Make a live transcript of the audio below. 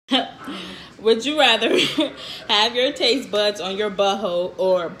Would you rather have your taste buds on your butthole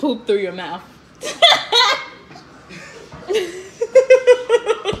or poop through your mouth?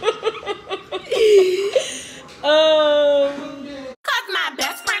 Cause my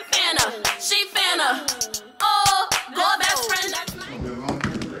best friend finna, she finna, oh, go best friend.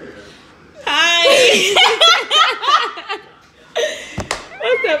 Hi.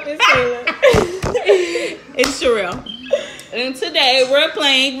 What's up, Miss Kayla? It's Sherelle. And today we're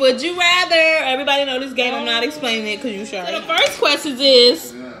playing Would You Rather. Everybody know this game. I'm not explaining it because you sure. So the first question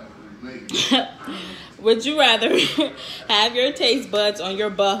is, would you rather have your taste buds on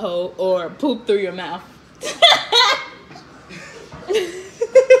your butthole or poop through your mouth?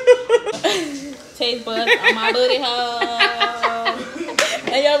 Taste buds on my booty hole.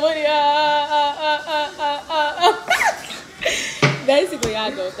 And your booty, Basically,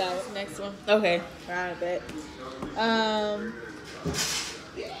 I go with that one. Next one. Okay. Alright, bet.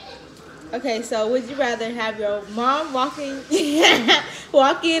 Okay, so would you rather have your mom walk in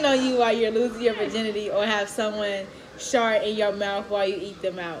on you while you're losing your virginity, or have someone shart in your mouth while you eat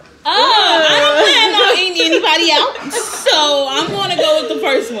them out? I don't plan on eating anybody out, so I'm gonna go with the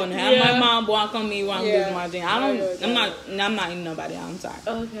first one. Have my mom walk on me while I'm losing my virginity. I'm not eating nobody out. I'm sorry.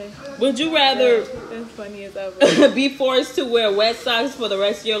 Okay. Would you rather That's funny as ever. be forced to wear wet socks for the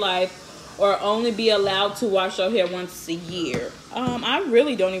rest of your life, or only be allowed to wash your hair once a year? I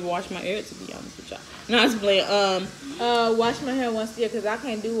really don't even wash my hair, to be honest with y'all. No, I was playing. Wash my hair once a year because I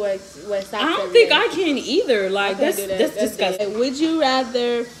can't do wet socks. I don't think I can either. Like that's disgusting. Would you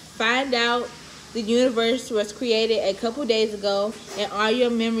rather find out the universe was created a couple days ago and all your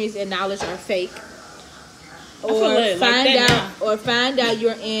memories and knowledge are fake, or find out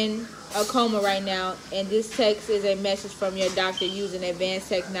you're in a coma right now and this text is a message from your doctor using advanced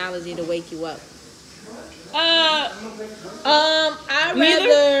technology to wake you up? I'd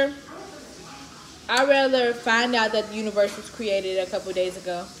rather find out that the universe was created a couple days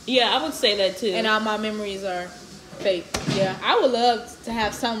ago. Yeah, I would say that too. And all my memories are fake. Yeah, I would love to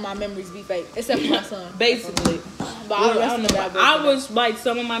have some of my memories be fake, except for my son. Basically. But I wish like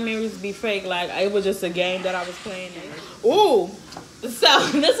some of my memories be fake. Like it was just a game that I was playing. Ooh. So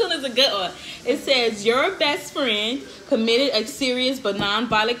this one is a good one. It says your best friend committed a serious but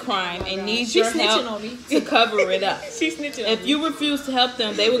non-violent crime and needs your help to cover it up. She's snitching on me. If you refuse to help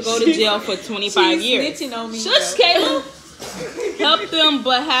them, they will go to jail for 25 years. She's snitching on me. Shush, Kayla. Help them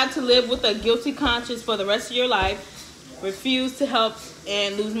but have to live with a guilty conscience for the rest of your life. Refuse to help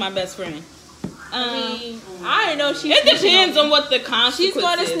and lose my best friend. I didn't know she. It depends on what the consequence She's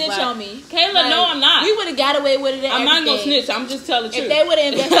gonna is. snitch on me, Kayla. Like, no, I'm not. We would have got away with it. I'm not gonna snitch. I'm just telling the truth. If they would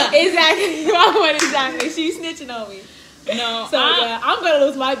have invested, exactly. She's snitching on me. No, so I'm gonna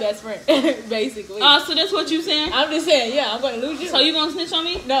lose my best friend, basically. So that's what you saying? I'm just saying, yeah, I'm gonna lose you. So you gonna snitch on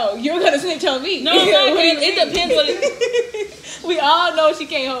me? No, you're gonna snitch on me. No, I'm not. It depends what it. We all know she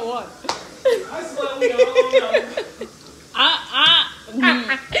can't hold water. I swear we all know.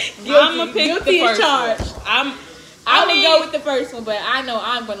 I'm gonna pick the first charge. One. I would go with the first one, but I know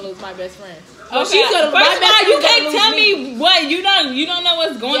I'm gonna lose my best friend. Well, okay. First of all, you can't tell me what you don't know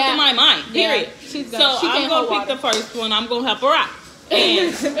what's going through my mind. Period. Yeah. I'm gonna pick the first one. I'm gonna help her out,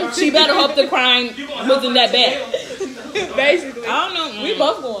 and she better hope the crime wasn't that bad. Basically, I don't know. We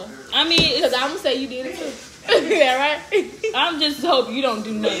both going. I mean, because I'm gonna say you did it too. Yeah, right. I'm just hope you don't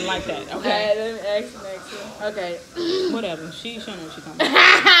do nothing like that. Okay. Alright, let me ask you next one. Okay. Whatever. She know what she coming.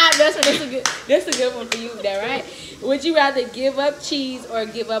 That's a good one for you, there, right? Would you rather give up cheese or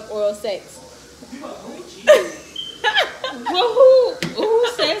give up oral sex? Well, who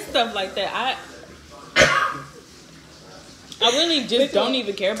says stuff like that? I really just don't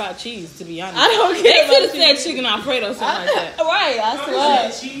even care about cheese, to be honest. I don't care. They could have said chicken Alfredo or something like that. Right, I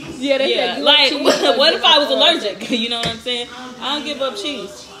swear. Yeah, they said like, what if I was allergic? You know what I'm saying? I don't give up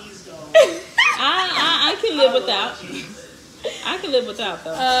cheese. I can live without. I can live without,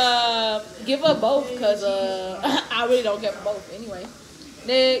 though. Give up both, because I really don't care for both anyway.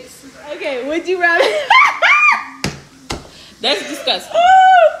 Next. Okay, would you rather... That's disgusting.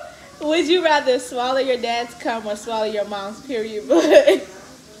 Would you rather swallow your dad's cum or swallow your mom's period blood?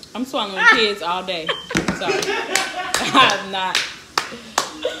 I'm swallowing kids all day. Sorry. I'm not.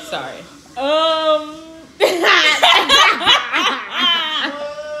 Sorry.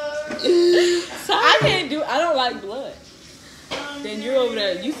 I don't like blood. Then you're over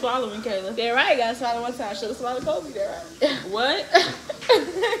there. You swallowing, Kayla. They're right. Gotta swallow one time. Should have swallowed Kobe. They're right. What?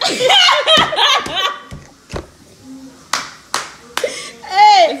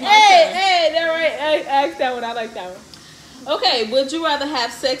 Hey, they're right. I asked that one. I like that one. Okay, would you rather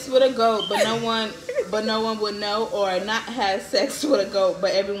have sex with a goat but no one but no one would know, or not have sex with a goat,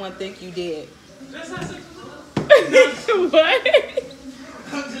 but everyone think you did? What?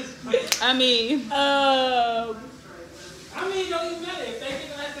 I mean, don't even matter. If they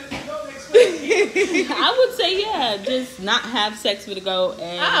think I have to go next I would say yeah, just not have sex with a goat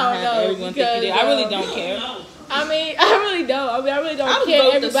and I don't have know, everyone think you did. I really don't care. I really don't. I really don't I would care go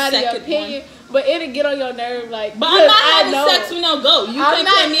with the everybody's second opinion, but it'll get on your nerve. Like, But I'm not I having know. sex with no goat. You I'm can't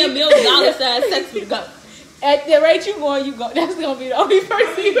not pay me $1 million to have sex with a goat. At the rate you going, you go. That's gonna be the only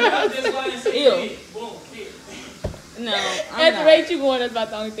person you have. Ew. No, At the rate you going, that's about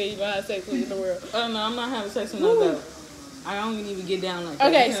the only thing you gonna have sex with in the world. Oh no, I'm not having sex with no goat. I don't even get down like that.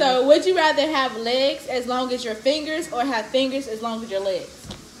 Okay, so would you rather have legs as long as your fingers, or have fingers as long as your legs?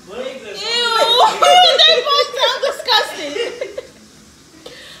 Ew, they both sound disgusting.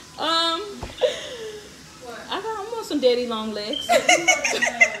 I want some daddy long legs.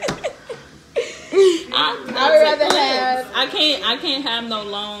 I'd rather take the legs. have- I can't have no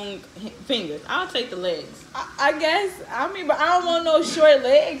long fingers. I'll take the legs. I guess. I mean, but I don't want no short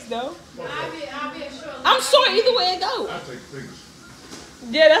legs though. I'll be a short. I'm short either way it goes. I'll take fingers.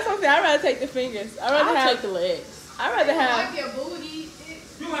 Yeah, that's what I'm saying. I'd rather take the fingers. I'd rather I'll have. take the legs. I'd rather have. Your booty.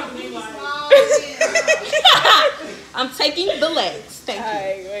 You have to be like, Small. I'm taking the legs. Thank you.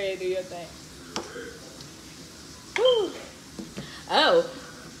 Alright, go ahead, do your thing. Oh,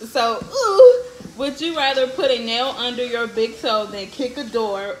 so would you rather put a nail under your big toe than kick a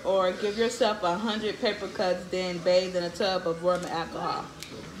door, or give yourself 100 paper cuts than bathe in a tub of warm alcohol?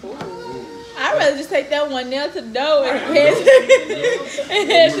 I'd rather just take that one nail to the door and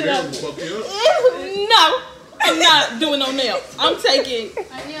head it up. Fuck you up. No, I'm not doing no nail. I'm taking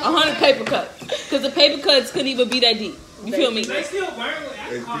 100 paper cuts, because the paper cuts couldn't even be that deep. You feel me? they still burn with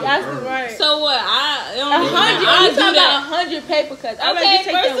alcohol. That's right. So what? I don't know. 100. I'll You do talking that. about 100 paper cuts? I'd rather Okay, just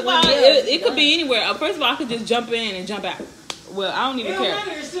take first that of one all, nail. it could be anywhere. First of all, I could just jump in and jump out. Well, I don't It even don't care.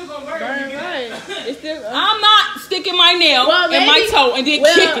 matter. It's still gonna burn. Burn right. It's still. I'm not sticking my nail Well, in my maybe- toe and then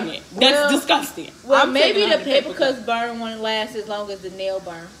well, kicking it. That's well, disgusting. Well, I'm maybe taking the 100 paper cuts burn won't last as long as the nail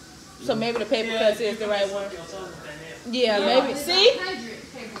burn. So maybe the paper cuts is the right one. Yeah, maybe. See?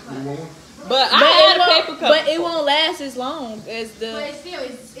 100 paper cuts. You want one? But I But had it, a paper won't, cut. but it won't last as long as But the. it's still,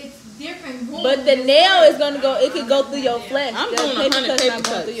 it's different. But the nail is gonna go. It could go through your flesh. I'm The doing paper 100 cut's paper not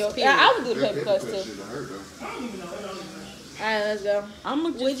going cuts, through your. period. I would do the paper cuts too. Shit, I heard though. All right, let's go. I'm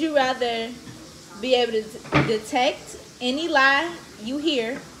gonna Would you rather be able to detect any lie you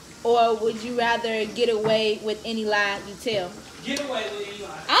hear, or would you rather get away with any lie you tell? Get away with Eli.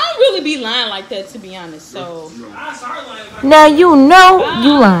 I don't really be lying like that, to be honest. So, I started lying about Now you know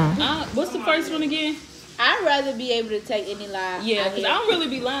what's the first one again? I'd rather be able to detect any lie. Yeah, I because hear. I don't really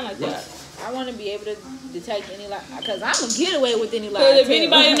be lying like that. I want to be able to detect any lie, because I'm gonna get away with any lie. Because if I tell.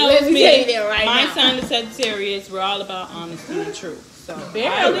 anybody Let knows me tell you me, that right my now. sign is Sagittarius. We're all about honesty and truth. So, I'd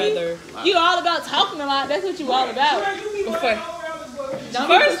Barely. rather. You all about talking a lot. That's what you all about.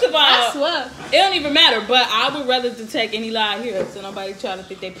 First of I all, swear. it don't even matter, but I would rather detect any lie here so nobody try to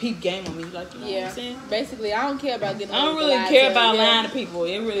think they peep game on me. Like, you know what Yeah. I'm saying? Basically, I don't care about getting. I don't away with really the care lies, about yeah. lying to people.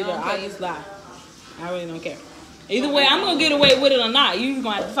 It really don't. I Okay. just lie. I really don't care. Either way, I'm gonna get away with it or not. You're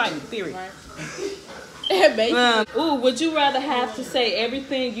gonna have to fight me. Period. Right. Basically. Ooh, would you rather have to say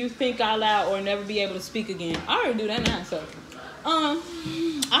everything you think out loud or never be able to speak again? I already do that now, so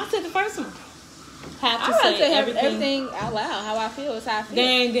I'll take the first one. Have I to rather say say everything. everything out loud. How I feel is how I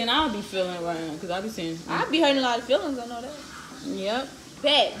feel. Then I'll be feeling it right now because I'll be saying, I be hurting a lot of feelings. I know that. yep.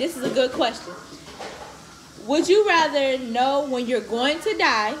 Bet. This is a good question. Would you rather know when you're going to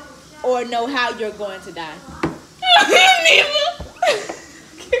die, or know how you're going to die?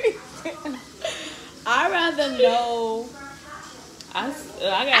 I'd rather know.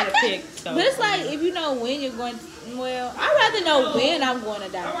 I gotta pick. So. But it's like if you know when you're going. Well, I'd rather know when I'm going to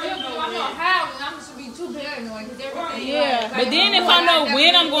die. I know how, and I'm just be too paranoid because everything. Yeah. But then if I know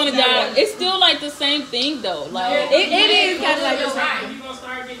when I'm going to die, it's still like the same thing though. Like It is kind of like the same. You gonna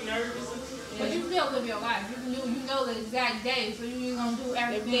start getting nervous. But you still live your life. You know the exact day, so you're gonna do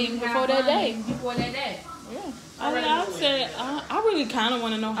everything Before that day. Before that day. I would say I really kind of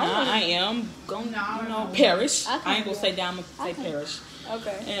want to know how I am going to perish. I ain't gonna say down. I'm gonna say perish.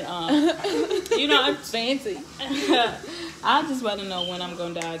 Okay. And you know, I'm Fancy. I'd just rather know when I'm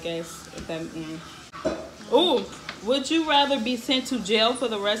gonna die, I guess. If that, Ooh, would you rather be sent to jail for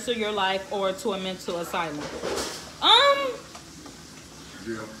the rest of your life or to a mental asylum?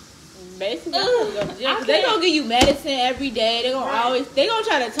 Yeah. Basically, they gonna give you medicine every day. They gonna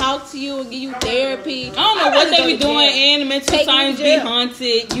try to talk to you and give you therapy. I don't know what they be doing in the mental Take me to asylums. Be jail.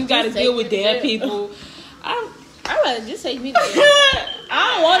 haunted. You got to Just deal take with me to dead jail. people. I'd rather just take me to jail.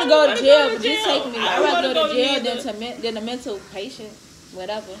 I don't want to go to jail, but just jail. take me. I I'd rather wanna go to jail neither. than a mental patient,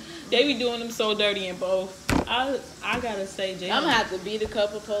 whatever. They be doing them so dirty in both. I gotta say jail. I'm gonna have to beat a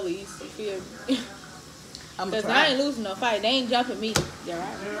couple police. You feel me? I'm Because I ain't losing no fight. They ain't jumping me. You're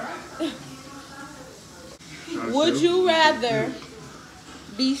right. Would you rather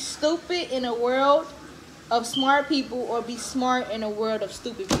be stupid in a world of smart people or be smart in a world of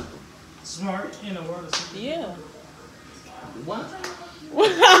stupid people? Smart in a world of stupid. Yeah. What?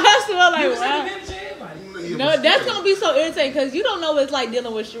 I feel like, You was wow. in the jail, like, No, that's gonna be so irritating because you don't know what it's like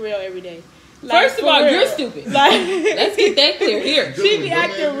dealing with Sherelle every day. First of for all, real. you're stupid. Like, Let's get that clear here. she be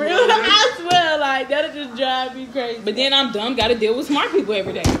acting real. I swear, like that'll just drive me crazy. But then I'm dumb. Got to deal with smart people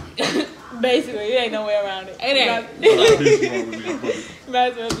every day. Basically, it ain't no way around it. It ain't.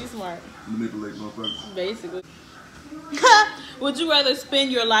 Might as well be smart. Manipulate motherfuckers. Basically. Would you rather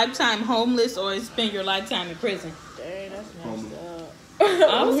spend your lifetime homeless or spend your lifetime in prison? Dang, that's messed up.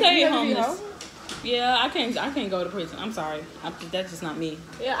 I would say You ever be homeless. Yeah, I can't go to prison. I'm sorry. That's just not me.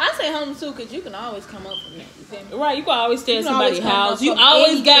 Yeah, I say homeless too because you can always come up from that. You feel me? Right, you can always stay at You can always somebody's come house. up You from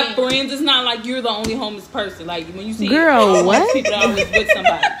always got anything. friends. It's not like you're the only homeless person. Like when you see Girl, homeless what? people are always with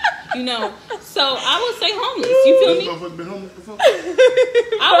somebody. You know, so I would say homeless. You feel This me? motherfucker been homeless before?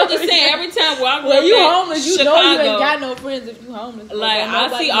 I was just saying every time where I go Well, you back, homeless, you Chicago, know you ain't got no friends if you homeless. like Don't I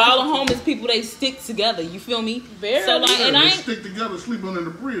nobody see all the listen to homeless people, they stick together. You feel me? Very So like, much. and They I ain't. stick together, sleep under the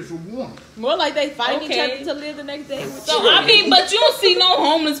bridge for one. you. More like they fighting Okay. each other to live the next day. With So you. I mean, but you don't see no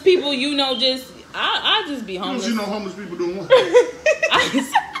homeless people. You know, just I just be You don't homeless. see no homeless people doing what?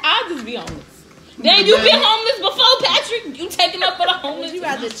 I just be homeless. Then you been homeless before, Patrick. You taking up for the homeless? Would you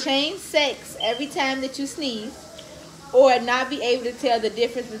rather change sex every time that you sneeze, or not be able to tell the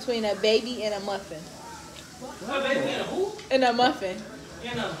difference between a baby and a muffin? what, baby, in a who? And a muffin.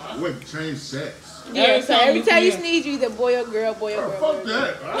 In a, Wait, change sex. Yeah, so every time you yeah. sneeze, you either boy or girl, boy or Oh, girl. fuck boy or girl.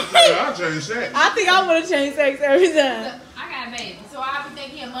 that. I'll change sex. I think I would have changed sex every time. I got a baby, so I be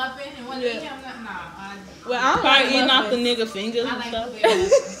thinking a muffin and when they eat him, Well, I don't Probably like eating off the muffins. nigga fingers I and like stuff. blueberry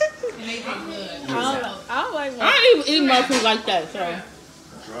muffins, and they taste good. I don't like I muffins. don't even eat muffins like that. So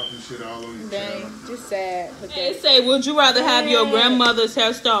Dropping shit all on your Dang, channel. just sad. they Pathetic. say, would you rather have your grandmother's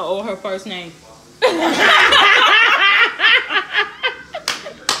hairstyle or her first name?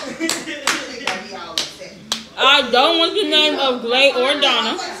 I don't want the name of Glay or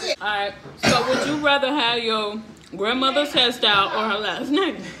Donna. Alright, so would you rather have your grandmother's hairstyle or her last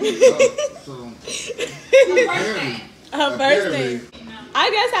name? So, Her first name. I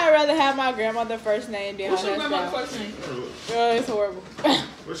guess I'd rather have my grandmother first name than What's her your grandmother's hairstyle. first name? Girl, it's horrible.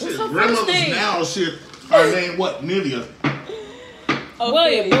 What shit? her Grandmother's first name? now shit. Her name what? Nilia.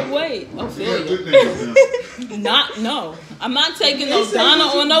 Wait, Yeah, Ophelia. good name. Yeah. No. I'm not taking no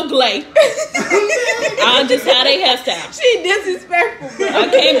Donna or no Glay. I just had a hairstyle. She disrespectful, bro. I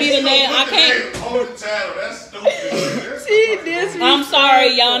can't be the name. I can't. Hold the title. That's stupid. She disrespectful. I'm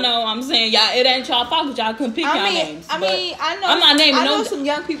sorry, y'all know. I'm saying y'all. It ain't y'all fault 'cause y'all couldn't pick y'all names. I but know. I'm not naming I know no- some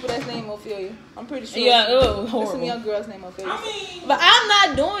young people that's named Ophelia. I'm pretty sure. yeah, There's ugh, some horrible. young girls named Ophelia. I mean, But I'm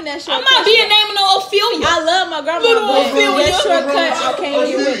not doing that short. I'm not being naming no Ophelia. I love my grandma, Little but Ophelia. that shortcut, I can't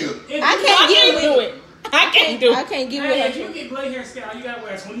get with. Ophelia. I can't get with do it. I can't do I it. can't get hey, with if her. you get gray hair scale, you gotta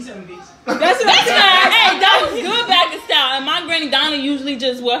wear 27 bits. That's what That's fine. Hey, that was good back in style. And my granny Donna usually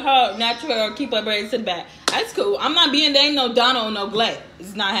just wear her natural hair or keep her braids to the back. That's cool. I'm not being named no Donna or no Glay.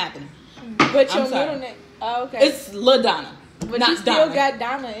 It's not happening. But your I'm sorry. middle name. Oh, okay. It's Lil Donna. but not you still Donna. got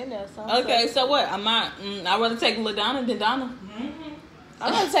Donna in there. So Okay, so what? I'm not. I'd rather take Lil Donna than Donna.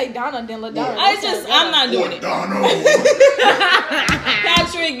 I'm gonna take Donna than LaDonna. I'm not doing What, it. Donald?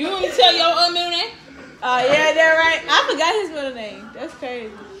 Patrick, you want me to tell your middle name? Oh yeah, they're right. I forgot his middle name. That's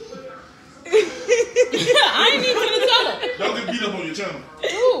crazy. I ain't even gonna tell her. Don't get beat up on your channel.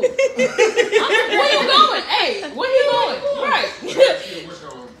 Ooh. Where you going? Hey, where you going? Right.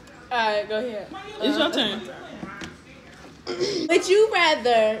 Alright, go ahead. It's your turn. Would you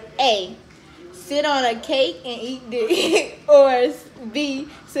rather A, sit on a cake and eat dick, or B,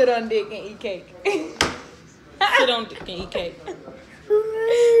 sit on dick and eat cake? Sit on dick and eat cake. What?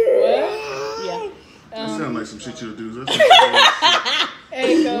 Yeah. That sounds like some shit you'll do. That's some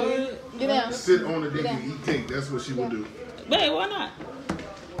Hey, go. Get down. sit on the dick and eat cake. That's what she would do. Wait, why not?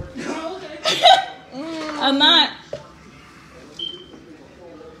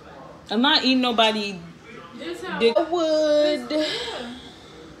 I'm not eating nobody dick. I would.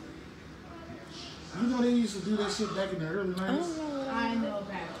 You know they used to do that shit back in the early 90s? I know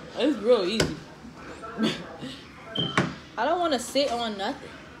about it. It's real easy. I don't want to sit on nothing,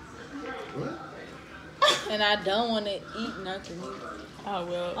 What? and I don't want to eat nothing either. Oh I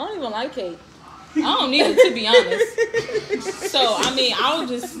well. don't even like cake. I don't need it, to be honest. So I mean, I'll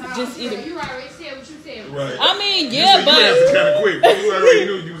just eat it. You already said what you said. Right. I mean, You yeah, but answered kind of quick. You already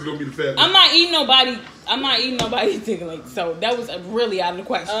knew you was gonna be the fat one. I'm not eating nobody dick. Like, so that was really out of the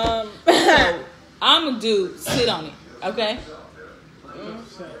question. So I'm gonna do sit on it. Okay.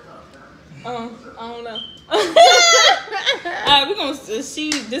 I don't know. Alright, we're gonna this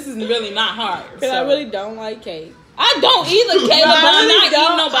is really not hard. Cause So. I really don't like cake. I don't either, Kayla, but I'm really not don't.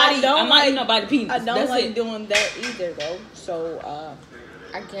 eating nobody. I don't I'm not like- eating nobody penis. I don't That's like it. doing that either, though. So,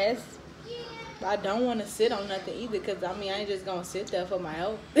 I guess I don't want to sit on nothing either. Cause I mean, I ain't just gonna sit there for my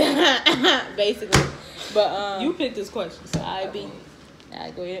health, basically. But You picked this question, so I be.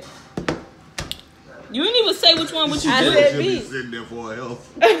 Alright, go ahead. You didn't even say which one would you I do. said She'll be B. sitting there for her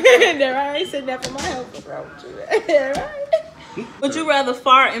health. There, I ain't sitting there for my health. What's wrong with you? Right? Would you rather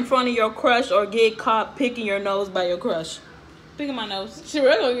fart in front of your crush or get caught picking your nose by your crush? Picking my nose. She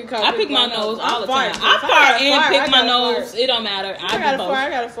really gonna get caught. I pick my nose all the time. If I gotta fart and fart, pick I my gotta nose. fart. It don't matter. I I gotta do fart. I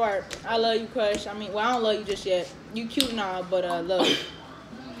both. gotta fart. I love you, crush. I mean, well, I don't love you just yet. You cute and all, but look.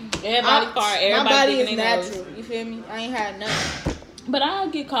 Everybody fart. Everybody my body picking is their natural. nose. You feel me? I ain't had nothing. But I'll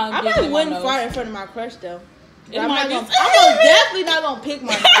get caught. I picking probably my wouldn't nose. fart in front of my crush though. It I'm might not be- gonna, I'm most definitely not gonna pick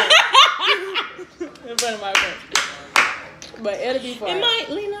my nose in front of my crush. But it'll be fart. It might,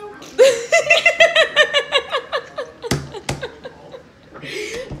 Lino.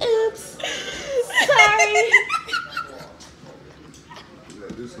 Oops. Sorry.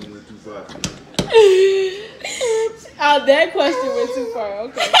 This one went too far for me. Oh, that question went too far.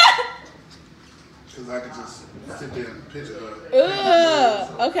 Okay. Because I could just sit there and picture her.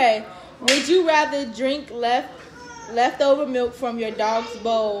 Ugh. Okay. Would you rather drink leftover milk from your dog's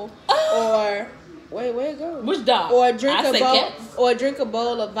bowl, or where it go? Which dog? Or drink I a say bowl, cats. or drink a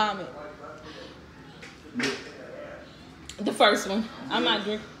bowl of vomit? The first one. I'm not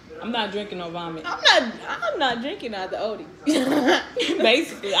drinking no vomit. I'm not drinking out the Odie.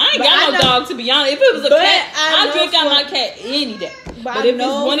 Basically, I ain't But got I no know- dog to be honest. If it was a But cat, I I'll know drink out for- my cat any day. But But I if it's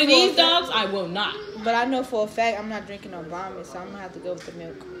know one of for these a fact- dogs, I will not. But I know for a fact I'm not drinking no vomit, so I'm gonna have to go with the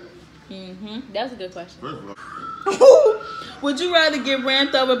milk. That's a good question. First of all, Would you rather get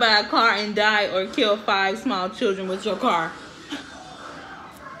ran over by a car and die, or kill 5 small children with your car?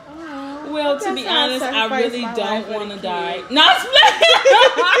 Well, to be honest, I really don't want to die. Not split.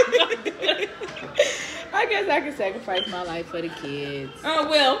 I guess I can sacrifice my life for the kids. Oh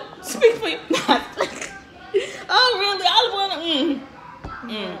well, speak for you. Oh really? I want to.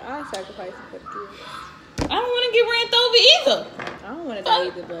 I'll sacrifice it for the kids. I don't want to get ran over either. I don't want to die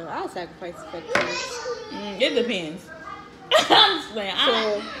either, but I'll sacrifice it for the kids. It depends. I'm just playing.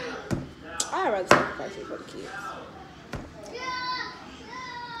 So I'd rather sacrifice it for the kids.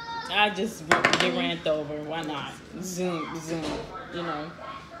 I just get ran over. Why not? Zoom. You know.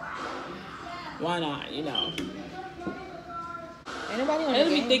 Why not? You know. Anybody on Let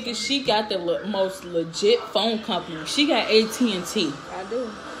the me game? thinking she got the most legit phone company. She got AT&T. I do.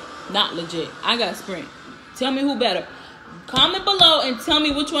 Not legit. I got Sprint. Tell me who better. Comment below and tell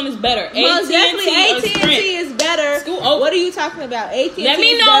me which one is better. Most definitely AT&T or AT&T Sprint. is better. School over. What are you talking about? AT&T Let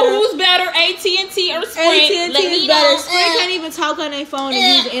me is know better. who's better, AT&T or Sprint. AT&T Let is me better. know. Sprint can't even talk on their phone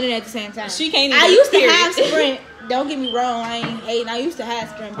and use the internet at the same time. She can't I even, used to period. have Sprint. Don't get me wrong. I ain't hating. I used to have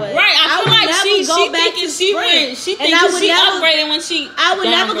Sprint, but Right, I feel would like never she go back thinking to she Sprint. went. She And I thinking would she never- upgraded when she I would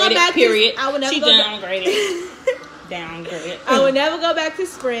never go downgraded, back to- period. I would never she go back- downgraded. Downgraded. I would never go back to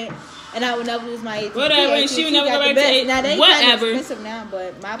Sprint, and I would never lose my AT&T. Whatever, and she would never go back to AT&T. Now they Whatever. kind of expensive now,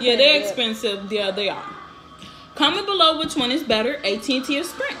 but my Yeah, plan they're is good. expensive. Yeah, they are. Comment below which one is better, AT&T or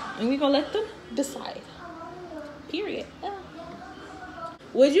Sprint, and we're gonna let them decide. Period.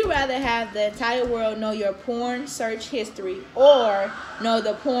 Would you rather have the entire world know your porn search history, or know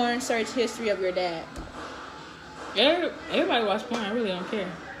the porn search history of your dad? Everybody watch porn. I really don't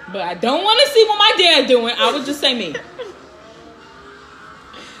care, but I don't want to see what my dad doing. I would just say me.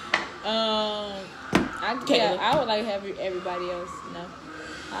 I would like have everybody else know.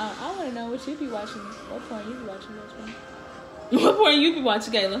 I want to know what you be watching. What porn you be watching? What porn you be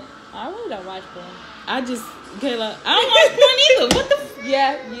watching, Kayla? I really don't watch porn. Kayla, I don't watch porn either. What the?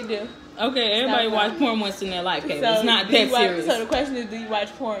 Yeah, you do. Okay, everybody not watch fun. porn once in their life, Kayla. It's not do you that watch- serious. So the question is, do you watch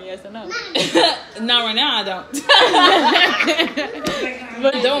porn? Yes or no? Not right now, I don't.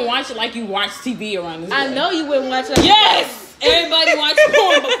 But don't watch it like you watch TV around this I way. know you wouldn't watch it. Yes! Everybody watch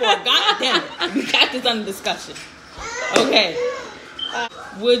porn before. God damn it. We got this under discussion. Okay.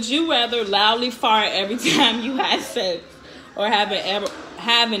 Would you rather loudly fart every time you have sex, or have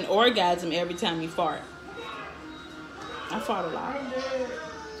an orgasm every time you fart? I fart a lot.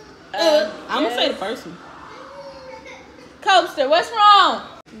 I'm going to say the first one. Coaster, what's wrong?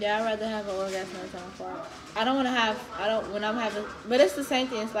 Yeah, I'd rather have an orgasm every time I fart. When I'm having, but it's the same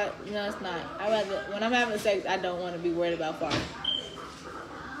thing. It's like, no, it's not. When I'm having sex, I don't want to be worried about farting.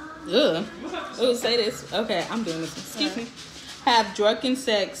 Ugh. Ooh, say this. Okay, I'm doing this. Excuse me. Have drunken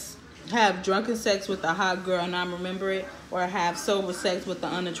sex with a hot girl and not remember it, or have sober sex with the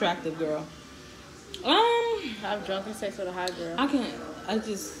unattractive girl. Have drunken sex with a hot girl.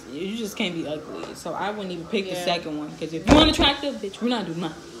 You just can't be ugly. So I wouldn't even pick the second one, because if you're unattractive, bitch, we're not doing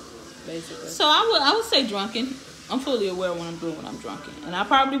nothing. Basically. So I would say drunken. I'm fully aware when I'm doing when I'm drunken, and I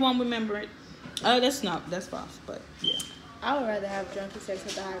probably won't remember it. That's false, but yeah. I would rather have drunken sex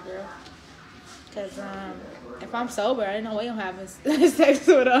with a hot girl. Because if I'm sober, I ain't no way I'm having sex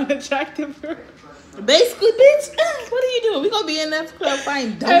with an unattractive girl. Basically, bitch, what are you doing? We gonna be in that club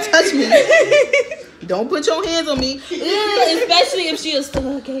fighting. Don't touch me. Don't put your hands on me. Especially if she a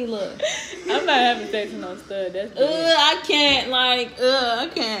stud, Kayla. I'm not having sex with no stud. That's I can't. I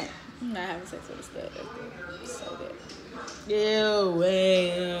can't. I'm not having sex with a stud. That's so good. Ew,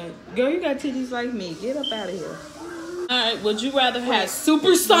 wait. Girl, you got titties like me. Get up out of here. Alright, would you rather have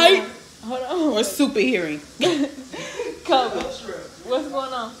super sight or super hearing? Kobe, what's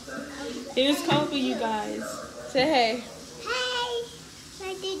going on? Here's Kobe, you guys. Say hey. Hey,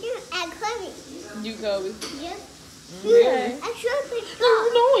 what did you at Kobe? You Kobe. Yep. Okay. I'm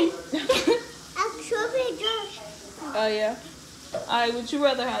sure drunk. Oh yeah. Alright, would you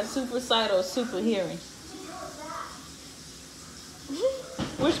rather have super sight or super hearing?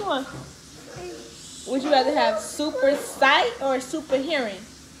 Which one? Would you rather have super sight or super hearing?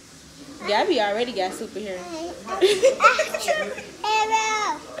 Gabby already got super hearing.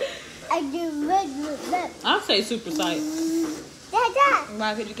 I'll say super sight.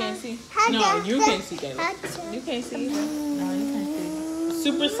 Why? Because you can't see? No, you can't see, Kayla. You can't see either. No, you can't see.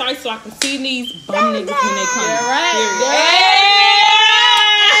 Super sight so I can see these bum niggas when they come. They're right.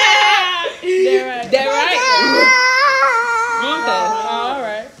 They're right. Okay. All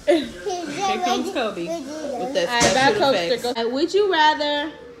right. Here comes Kobe with that special effects. Would you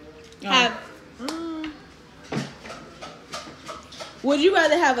rather have? Would you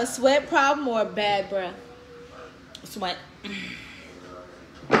rather have a sweat problem or a bad breath? Sweat.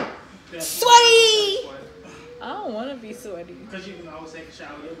 Sweaty. I don't want to be sweaty. Because you can always take a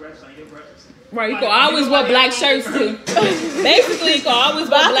shower, your breath's on your breath. Right, you can always wear black shirts too. Basically, you can always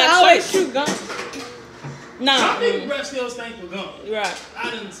wear black shirts. Shoot gum. Some people breath still stink with gum. Right. I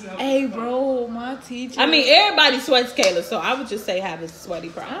didn't see how. Hey, bro, my teacher. I mean, everybody sweats, Kayla, so I would just say have a sweaty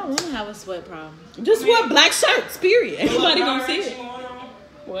I problem. don't want to have a sweat problem. Just wear black shirts, period. Everybody gonna see it.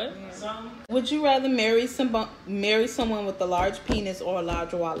 What? Something. Would you rather marry someone with a large penis or a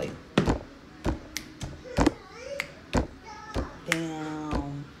large wallet?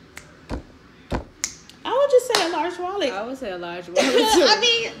 Damn. I would just say a large wallet. I would say a large wallet too. I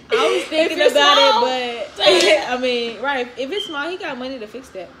mean, I was thinking if it's about small, it, but I mean, right? If it's small, he got money to fix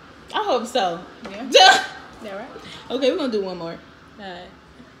that. I hope so. Yeah. Yeah, right. Okay, we're gonna do one more. All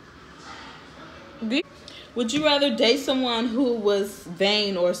right. Would you rather date someone who was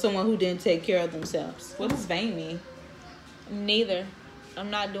vain or someone who didn't take care of themselves? What does vain mean? Neither. I'm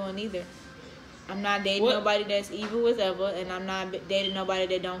not doing neither. I'm not dating nobody that's evil as ever, and I'm not dating nobody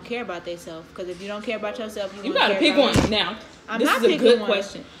that don't care about themselves. Because if you don't care about yourself, you gotta pick one now. I'm not picking one.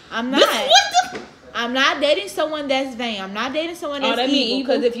 Question. I'm not. I'm not dating someone that's vain. I'm not dating someone that's evil.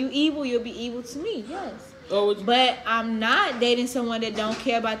 Because if you evil, you'll be evil to me. Yes. But I'm not dating someone that don't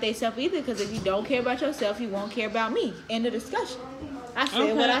care about themselves either. Because if you don't care about yourself, you won't care about me. End of discussion. I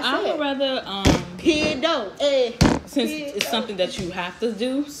said what I said. I would rather pedo. Since it's something that you have to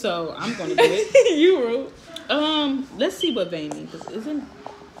do, so I'm gonna do it. You rude. Let's see what vain means. Isn't?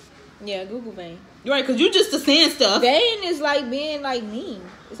 Yeah, Google vain. You're right, because you just saying stuff. Vain is like being like mean.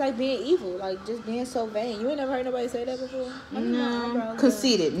 It's like being evil, like just being so vain. You ain't never heard nobody say that before? No.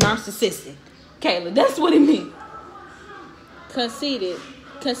 Conceited, narcissistic. Kayla, that's what it means. Conceited.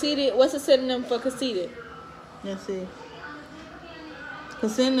 Conceited, what's a synonym for conceited? Let's see.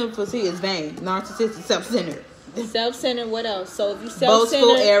 Conceited for C is vain, narcissistic, self-centered. Self-centered, what else? So if you self-centered,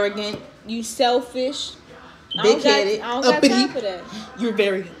 boastful, arrogant, you selfish, big-headed, I don't got uppity. time for that. You're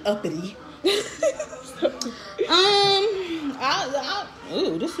very uppity.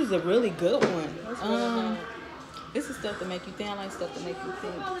 Ooh, this is a really good one. This is stuff to make you think. I like stuff to make you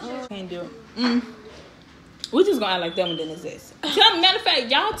think. Can't do it. We're just gonna act like that one didn't exist. Matter of fact,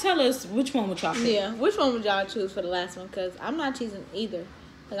 y'all tell us which one would y'all pick. Yeah, which one would y'all choose for the last one? Because I'm not choosing either.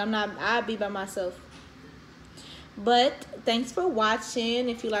 Like I'd be by myself. But thanks for watching.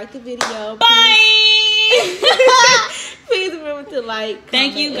 If you like the video, bye. Please remember to like.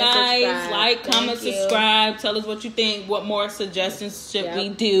 Thank you comment, and guys. subscribe. Like, comment, Thank you. subscribe. Tell us what you think. What more suggestions should we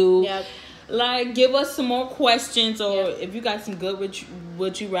do? Yep. Like, give us some more questions, or Yep. if you got some good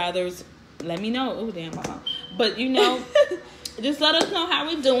would you rather's, let me know. Oh damn, my mom. But you know, just let us know how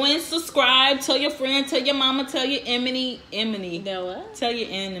we're doing. Subscribe. Tell your friend. Tell your mama. Tell your enemy. know what? Tell your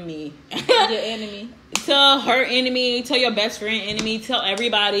enemy. Your enemy. Tell her enemy. Tell your best friend enemy. Tell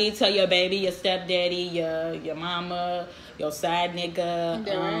everybody. Tell your baby, your stepdaddy, your mama, your side nigga.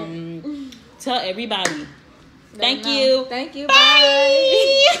 Tell everybody. Thank you. Thank you.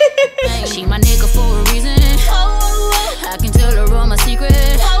 Bye. She my nigga for